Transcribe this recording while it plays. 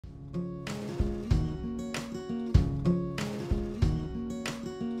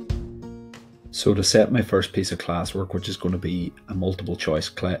So to set my first piece of classwork, which is going to be a multiple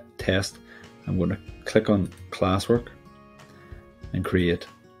choice test, I'm going to click on classwork and create.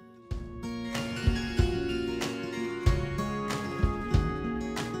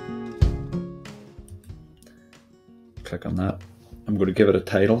 Click on that. I'm going to give it a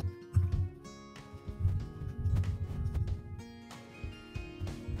title.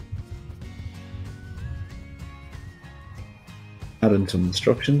 Add in some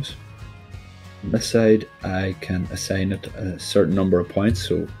instructions. On this side, I can assign it a certain number of points,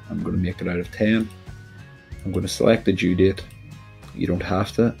 so I'm going to make it out of 10. I'm going to select the due date. You don't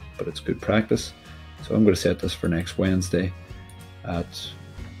have to, but it's good practice. So I'm going to set this for next Wednesday at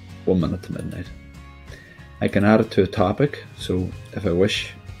 1 minute to midnight. I can add it to a topic, so if I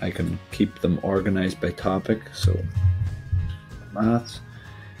wish, I can keep them organized by topic, so maths.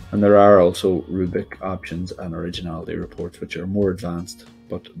 And there are also rubric options and originality reports, which are more advanced,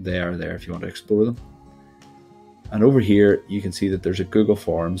 but they are there if you want to explore them. And over here, you can see that there's a Google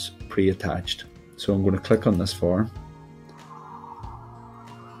Forms pre-attached. So I'm going to click on this form.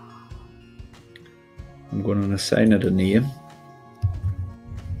 I'm going to assign it a name.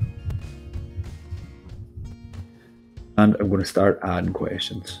 And I'm going to start adding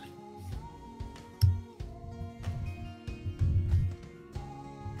questions.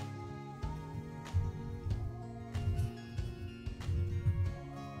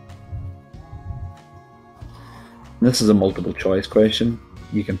 This is a multiple choice question.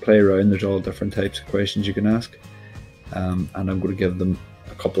 You can play around, there's all different types of questions you can ask. And I'm going to give them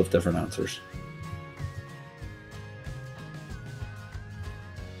a couple of different answers.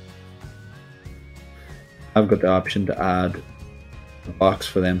 I've got the option to add a box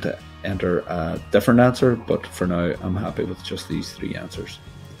for them to enter a different answer, but for now I'm happy with just these 3 answers.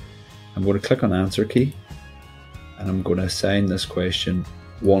 I'm going to click on answer key and I'm going to assign this question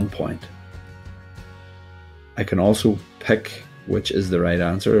 1 point. I can also pick which is the right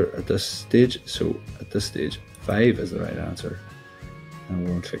answer at this stage. So at this stage, 5 is the right answer. And I'm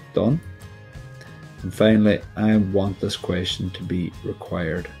going to click done. And finally, I want this question to be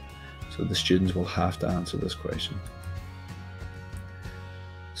required. So the students will have to answer this question.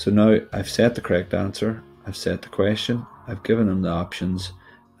 So now I've set the correct answer, I've set the question, I've given them the options,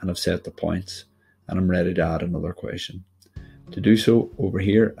 and I've set the points, and I'm ready to add another question. To do so, over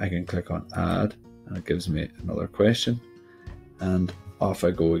here, I can click on add, and it gives me another question, and off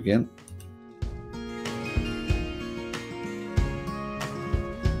I go again.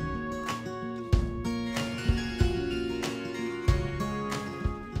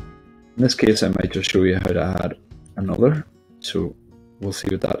 In this case, I might just show you how to add another. So we'll see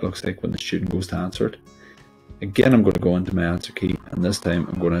what that looks like when the student goes to answer it. Again, I'm going to go into my answer key, and this time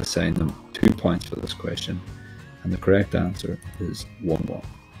I'm going to assign them 2 points for this question. And the correct answer is 1-1.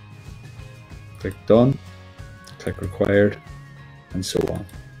 Click done, click required, and so on.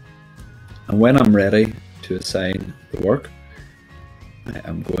 And when I'm ready to assign the work, I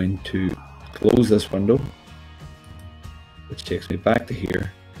am going to close this window, which takes me back to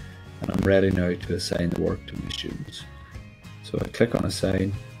here. And I'm ready now to assign the work to my students. So I click on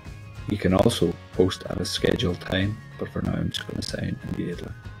assign. You can also post at a scheduled time, but for now I'm just going to assign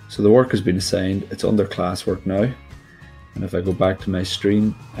immediately. So the work has been assigned, it's under classwork now. And if I go back to my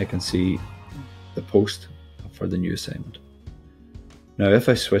stream, I can see the post for the new assignment. Now if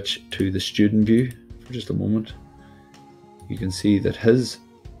I switch to the student view for just a moment, you can see that his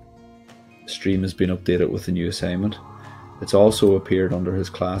stream has been updated with the new assignment. It's also appeared under his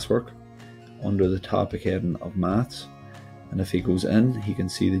classwork, under the topic heading of maths. And if he goes in, he can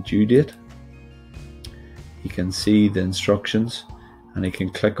see the due date, he can see the instructions, and he can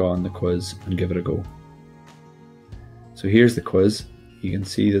click on the quiz and give it a go. So here's the quiz. You can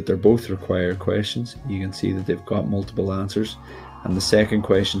see that they're both required questions. You can see that they've got multiple answers, and the second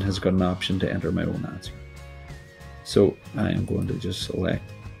question has got an option to enter my own answer. So I am going to just select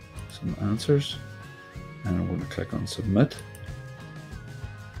some answers, and I'm going to click on submit,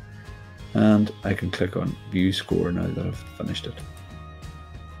 and I can click on view score now that I've finished it.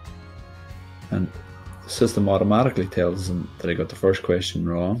 And the system automatically tells them that I got the first question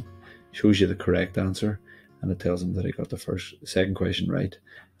wrong, shows you the correct answer, and it tells them that I got the second question right.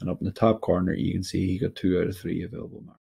 And up in the top corner you can see he got 2 out of 3 available marks.